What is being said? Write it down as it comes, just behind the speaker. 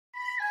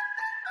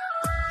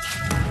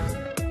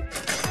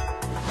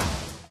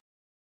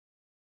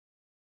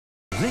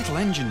Little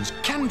engines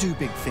can do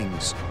big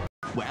things.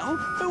 Well,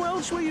 who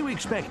else were you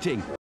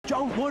expecting?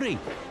 Don't worry,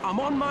 I'm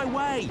on my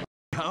way.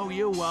 No,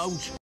 you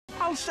won't.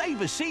 I'll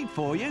save a seat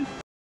for you.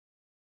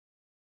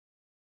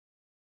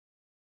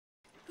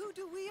 Who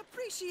do we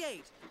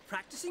appreciate?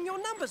 Practicing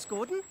your numbers,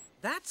 Gordon.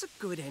 That's a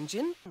good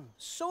engine.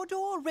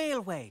 Sodor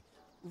Railway.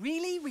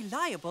 Really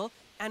reliable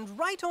and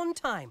right on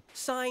time.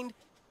 Signed,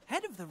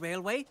 Head of the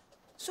Railway,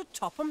 Sir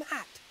Topham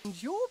Hatt.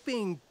 And you're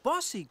being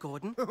bossy,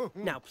 Gordon.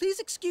 Now, please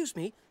excuse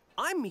me.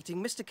 I'm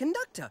meeting Mr.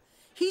 Conductor.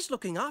 He's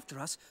looking after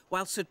us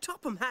while Sir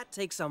Topham Hatt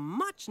takes a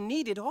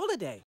much-needed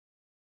holiday.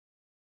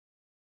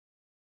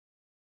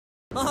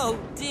 Oh,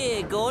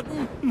 dear,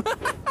 Gordon.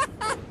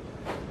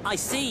 I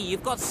see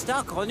you've got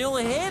stuck on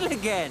your hill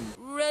again.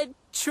 Red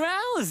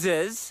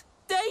trousers?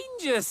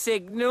 Danger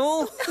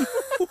signal.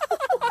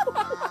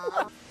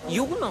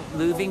 You're not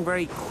moving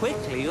very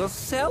quickly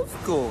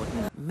yourself,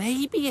 Gordon.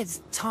 Maybe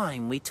it's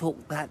time we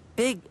taught that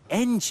big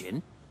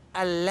engine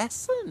a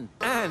lesson.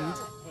 And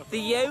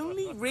the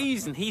only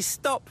reason he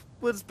stopped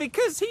was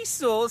because he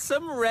saw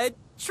some red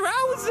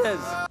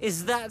trousers.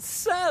 Is that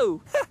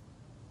so?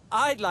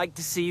 I'd like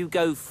to see you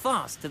go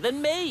faster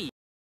than me.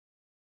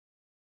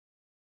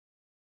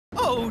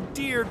 Oh,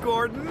 dear,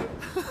 Gordon.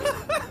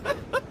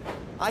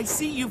 I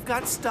see you've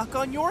got stuck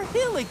on your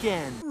hill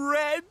again.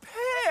 Red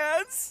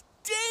pants?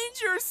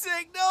 Danger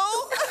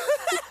signal!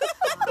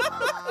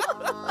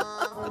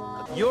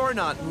 You're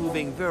not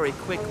moving very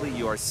quickly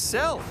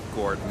yourself,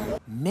 Gordon.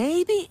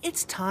 Maybe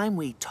it's time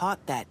we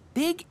taught that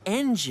big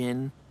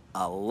engine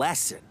a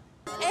lesson.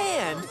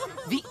 And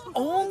the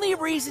only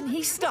reason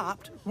he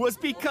stopped was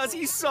because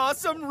he saw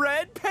some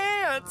red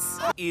pants.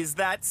 Is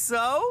that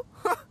so?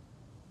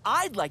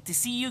 I'd like to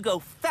see you go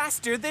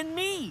faster than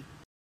me.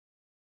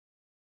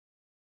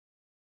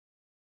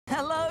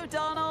 Hello,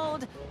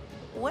 Donald.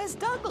 Where's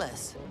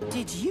Douglas?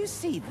 Did you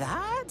see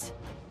that?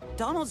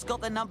 Donald's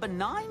got the number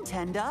 9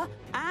 tender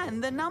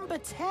and the number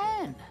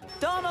 10.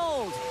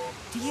 Donald,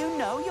 do you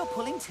know you're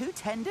pulling 2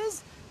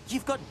 tenders?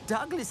 You've got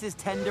Douglas's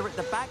tender at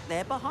the back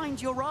there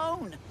behind your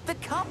own. The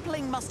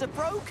coupling must have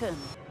broken.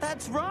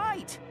 That's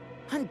right.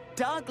 And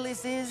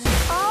Douglas is...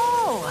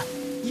 Oh!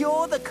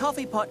 You're the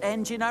coffee pot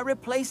engine I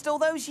replaced all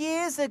those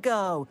years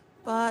ago.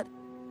 But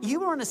you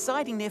were on a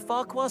siding near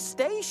Farquhar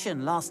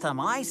Station last time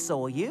I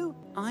saw you.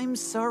 I'm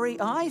sorry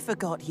I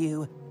forgot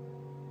you.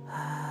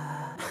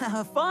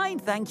 Fine,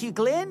 thank you,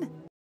 Glyn.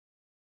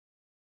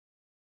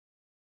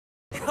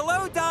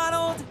 Hello,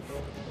 Donald!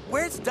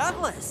 Where's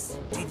Douglas?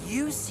 Did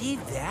you see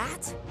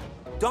that?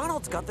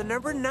 Donald's got the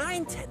number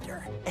 9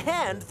 tender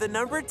and the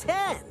number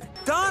 10.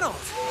 Donald,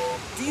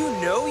 do you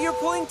know you're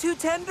pulling 2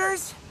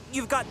 tenders?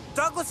 You've got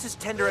Douglas's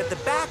tender at the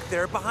back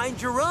there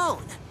behind your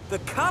own. The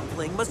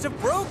coupling must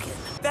have broken.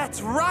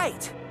 That's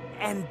right.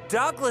 And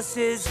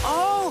Douglas's...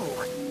 Oh,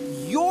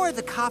 you're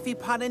the coffee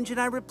pot engine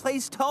I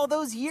replaced all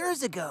those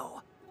years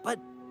ago. But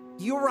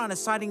you were on a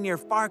siding near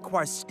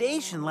Farquhar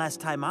Station last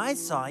time I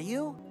saw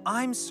you.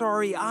 I'm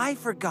sorry I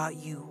forgot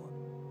you.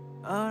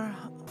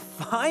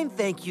 Fine,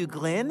 thank you,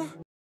 Glyn.